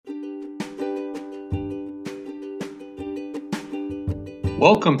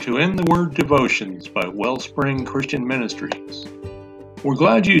Welcome to In the Word Devotions by Wellspring Christian Ministries. We're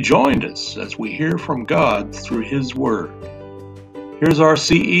glad you joined us as we hear from God through His Word. Here's our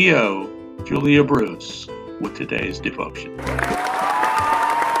CEO, Julia Bruce, with today's devotion.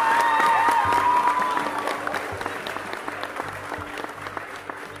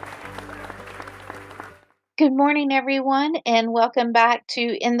 Good morning, everyone, and welcome back to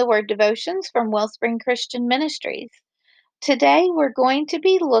In the Word Devotions from Wellspring Christian Ministries. Today, we're going to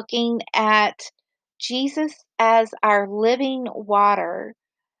be looking at Jesus as our living water.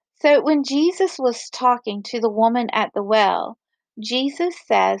 So, when Jesus was talking to the woman at the well, Jesus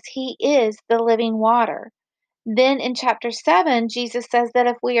says He is the living water. Then in chapter 7, Jesus says that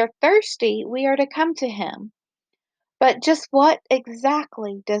if we are thirsty, we are to come to Him. But just what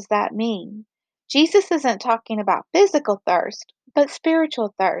exactly does that mean? Jesus isn't talking about physical thirst, but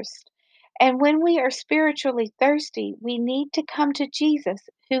spiritual thirst. And when we are spiritually thirsty, we need to come to Jesus,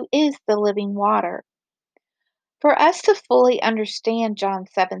 who is the living water. For us to fully understand John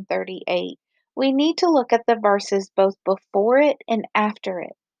 7:38, we need to look at the verses both before it and after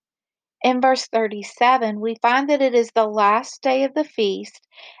it. In verse 37, we find that it is the last day of the feast,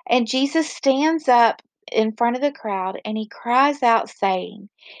 and Jesus stands up in front of the crowd and he cries out, saying,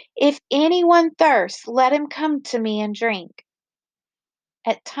 "If anyone thirsts, let him come to me and drink."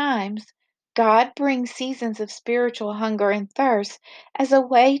 At times, God brings seasons of spiritual hunger and thirst as a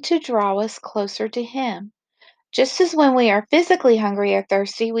way to draw us closer to Him. Just as when we are physically hungry or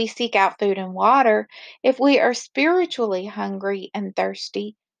thirsty, we seek out food and water, if we are spiritually hungry and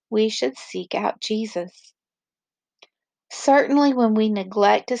thirsty, we should seek out Jesus. Certainly, when we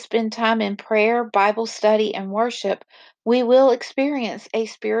neglect to spend time in prayer, Bible study, and worship, we will experience a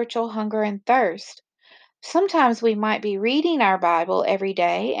spiritual hunger and thirst. Sometimes we might be reading our Bible every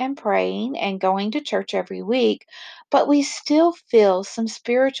day and praying and going to church every week, but we still feel some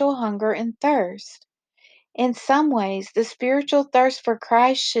spiritual hunger and thirst. In some ways, the spiritual thirst for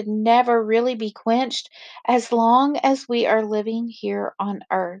Christ should never really be quenched as long as we are living here on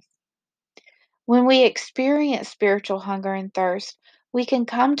earth. When we experience spiritual hunger and thirst, we can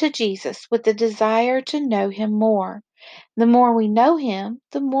come to Jesus with the desire to know Him more. The more we know Him,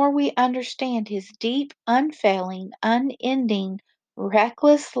 the more we understand His deep, unfailing, unending,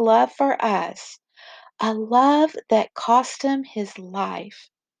 reckless love for us, a love that cost Him His life.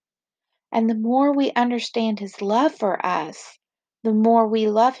 And the more we understand His love for us, the more we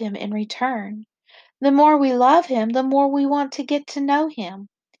love Him in return. The more we love Him, the more we want to get to know Him.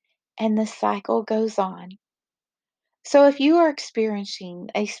 And the cycle goes on. So if you are experiencing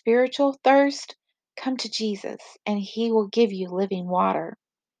a spiritual thirst, come to Jesus and He will give you living water.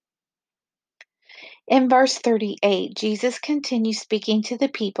 In verse 38, Jesus continues speaking to the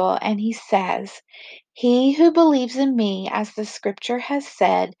people and He says, "He who believes in me, as the scripture has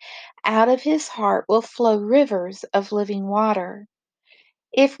said, out of his heart will flow rivers of living water."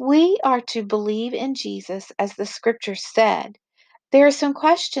 If we are to believe in Jesus as the scripture said, there are some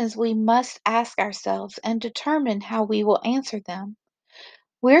questions we must ask ourselves and determine how we will answer them.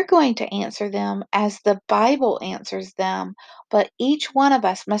 We're going to answer them as the Bible answers them, but each one of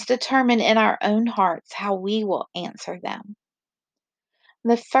us must determine in our own hearts how we will answer them.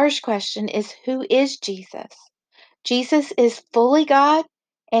 The first question is, who is Jesus? Jesus is fully God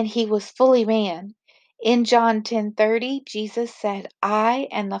and He was fully man. In John 10:30, Jesus said, "I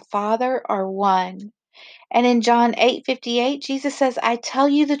and the Father are one." And in John 8:58, Jesus says, "I tell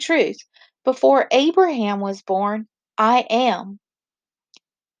you the truth. Before Abraham was born, I am."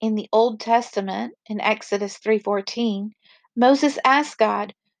 In the Old Testament, in Exodus 3:14, Moses asked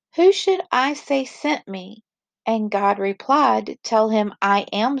God, "Who should I say sent me?" And God replied, "Tell him I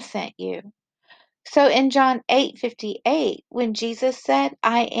am sent you." So in John 8:58, when Jesus said,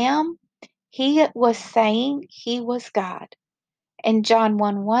 "I am," He was saying He was God. And John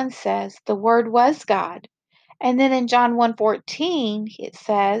 1:1 says, "The Word was God." And then in John 1:14, it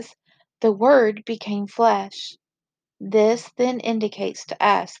says, "The Word became flesh." This then indicates to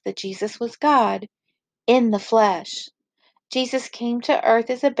us that Jesus was God in the flesh. Jesus came to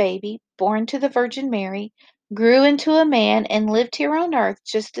earth as a baby, born to the Virgin Mary, grew into a man, and lived here on earth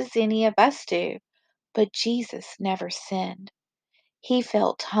just as any of us do. But Jesus never sinned. He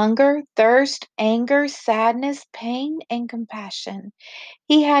felt hunger, thirst, anger, sadness, pain, and compassion.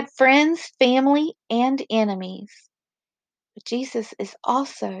 He had friends, family, and enemies. But Jesus is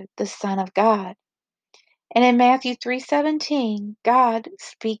also the Son of God. And in Matthew 3:17, God,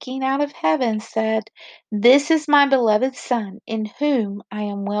 speaking out of heaven, said, "This is my beloved Son, in whom I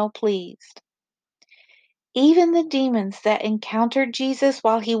am well pleased." Even the demons that encountered Jesus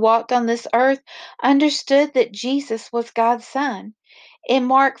while He walked on this earth understood that Jesus was God's Son. In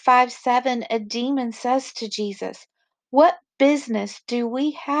Mark 5:7, a demon says to Jesus, "What business do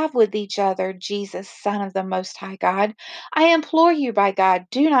we have with each other, Jesus, Son of the Most High God? I implore you by God,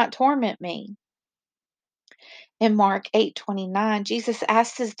 do not torment me." In Mark 8:29, Jesus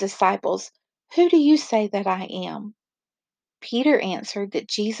asked his disciples, "Who do you say that I am?" Peter answered that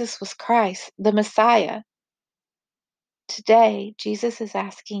Jesus was Christ, the Messiah. Today, Jesus is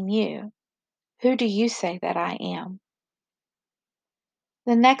asking you, "Who do you say that I am?"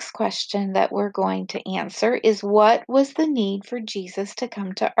 The next question that we're going to answer is, what was the need for Jesus to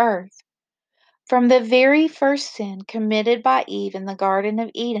come to earth? From the very first sin committed by Eve in the Garden of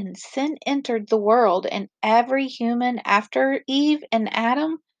Eden, sin entered the world, and every human after Eve and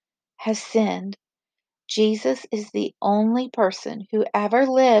Adam has sinned. Jesus is the only person who ever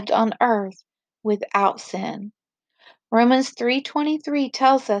lived on earth without sin. Romans 3:23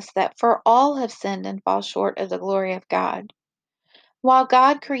 tells us that for all have sinned and fall short of the glory of God. While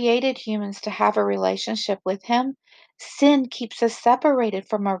God created humans to have a relationship with Him, sin keeps us separated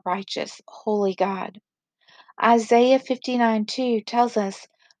from a righteous, holy God. Isaiah 59:2 tells us,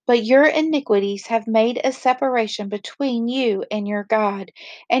 "But your iniquities have made a separation between you and your God,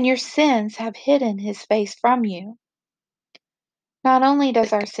 and your sins have hidden His face from you." Not only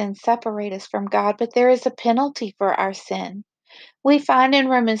does our sin separate us from God, but there is a penalty for our sin. We find in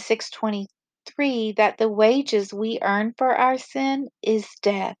Romans 6:23 that the wages we earn for our sin is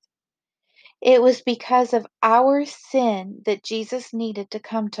death. It was because of our sin that Jesus needed to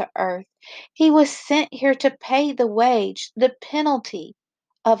come to earth. He was sent here to pay the wage, the penalty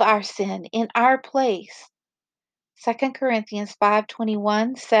of our sin in our place. 2 Corinthians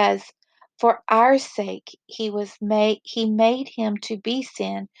 5:21 says, "For our sake he made him to be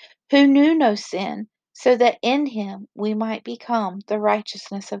sin who knew no sin, so that in him we might become the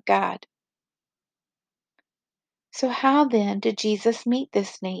righteousness of God." So how then did Jesus meet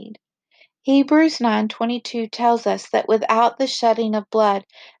this need? Hebrews 9:22 tells us that without the shedding of blood,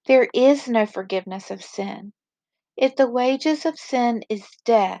 there is no forgiveness of sin. If the wages of sin is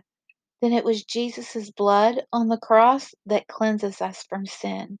death, then it was Jesus' blood on the cross that cleanses us from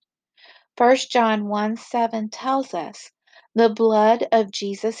sin. 1 John 1:7 tells us, "The blood of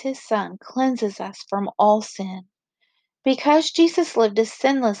Jesus his Son cleanses us from all sin." Because Jesus lived a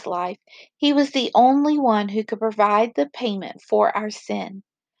sinless life, he was the only one who could provide the payment for our sin.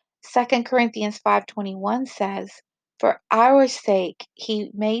 2 Corinthians 5:21 says, "For our sake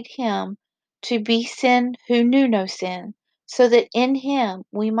he made him to be sin who knew no sin, so that in him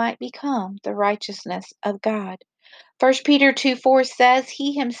we might become the righteousness of God." 1 Peter 2:4 says,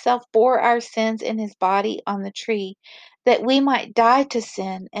 "He himself bore our sins in his body on the tree, that we might die to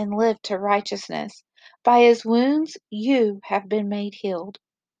sin and live to righteousness. By his wounds you have been made healed."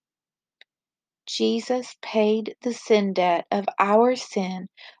 Jesus paid the sin debt of our sin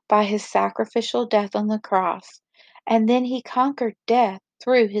by his sacrificial death on the cross, and then he conquered death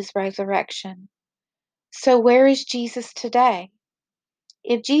through his resurrection. So, where is Jesus today?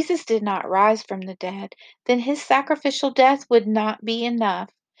 If Jesus did not rise from the dead, then his sacrificial death would not be enough.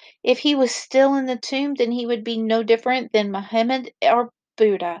 If he was still in the tomb, then he would be no different than Muhammad or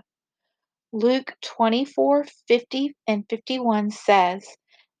Buddha. Luke 24:50 and 51 says,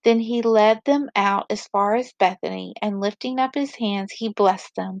 "Then he led them out as far as Bethany, and lifting up his hands, he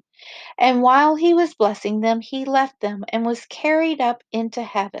blessed them. And while he was blessing them, he left them and was carried up into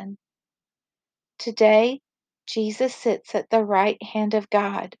heaven." Today, Jesus sits at the right hand of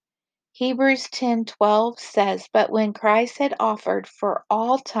God. Hebrews 10:12 says, "But when Christ had offered for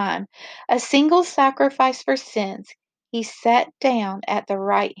all time a single sacrifice for sins, he sat down at the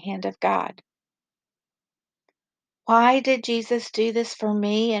right hand of God." Why did Jesus do this for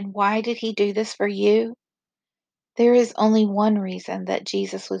me, and why did he do this for you? There is only one reason that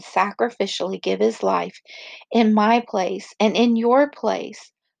Jesus would sacrificially give his life in my place and in your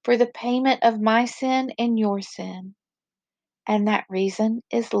place for the payment of my sin and your sin, and that reason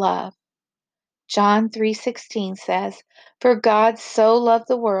is love. John 3:16 says, "For God so loved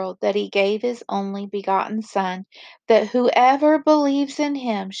the world that he gave his only begotten Son, that whoever believes in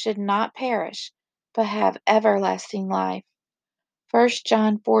him should not perish, but have everlasting life." 1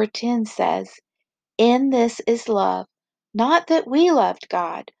 John 4:10 says, "In this is love, not that we loved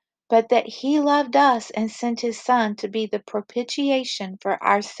God, but that he loved us and sent his Son to be the propitiation for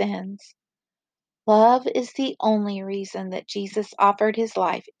our sins." Love is the only reason that Jesus offered his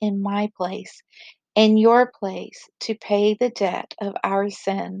life in my place, in your place, to pay the debt of our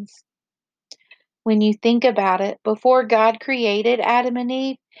sins. When you think about it, before God created Adam and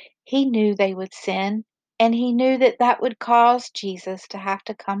Eve, he knew they would sin, and he knew that that would cause Jesus to have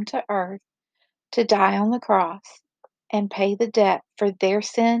to come to earth to die on the cross. and pay the debt for their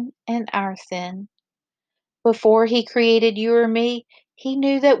sin and our sin. Before he created you or me, he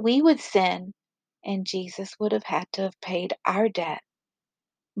knew that we would sin, and Jesus would have had to have paid our debt.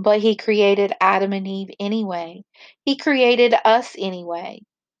 But he created Adam and Eve anyway. He created us anyway.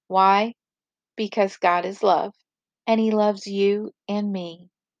 Why? Because God is love, and he loves you and me.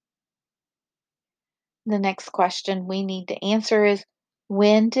 The next question we need to answer is,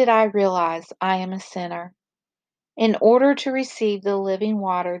 when did I realize I am a sinner? In order to receive the living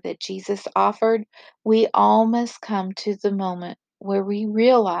water that Jesus offered, we all must come to the moment where we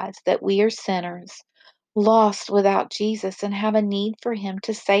realize that we are sinners, lost without Jesus, and have a need for him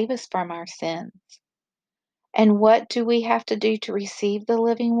to save us from our sins. And what do we have to do to receive the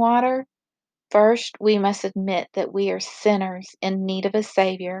living water? First, we must admit that we are sinners in need of a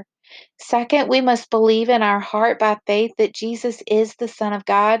Savior. Second, we must believe in our heart by faith that Jesus is the Son of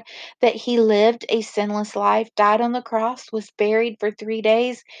God, that he lived a sinless life, died on the cross, was buried for 3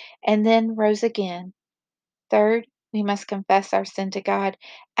 days, and then rose again. Third, we must confess our sin to God,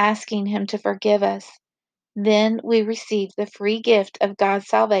 asking him to forgive us. Then we receive the free gift of God's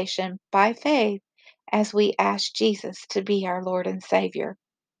salvation by faith as we ask Jesus to be our Lord and Savior.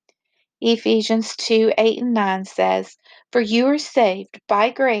 Ephesians 2:8 and 9 says, "For you are saved by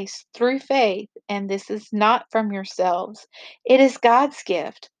grace through faith, and this is not from yourselves. It is God's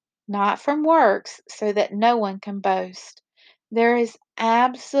gift, not from works, so that no one can boast." There is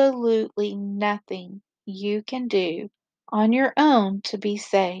absolutely nothing you can do on your own to be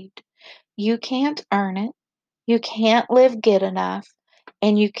saved. You can't earn it. You can't live good enough,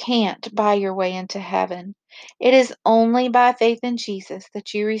 and you can't buy your way into heaven. It is only by faith in Jesus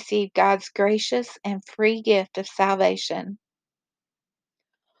that you receive God's gracious and free gift of salvation.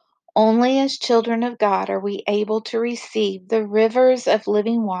 Only as children of God are we able to receive the rivers of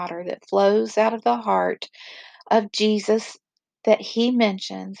living water that flows out of the heart of Jesus that he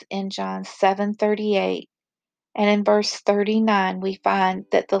mentions in John 7:38. And in verse 39, we find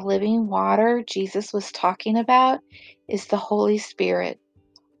that the living water Jesus was talking about is the Holy Spirit.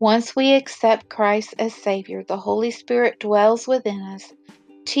 Once we accept Christ as Savior, the Holy Spirit dwells within us,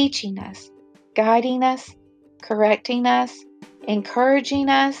 teaching us, guiding us, correcting us, encouraging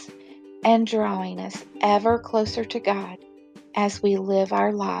us, and drawing us ever closer to God as we live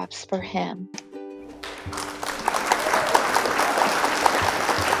our lives for him.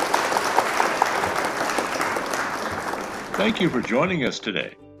 Thank you for joining us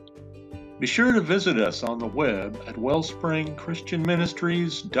today. Be sure to visit us on the web at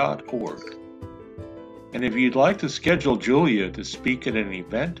wellspringchristianministries.org. And if you'd like to schedule Julia to speak at an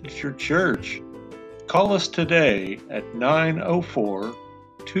event at your church, call us today at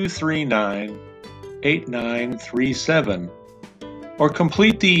 904-239-8937 or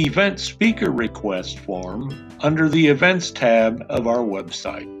complete the event speaker request form under the Events tab of our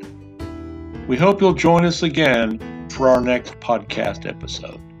website. We hope you'll join us again for our next podcast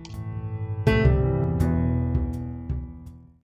episode.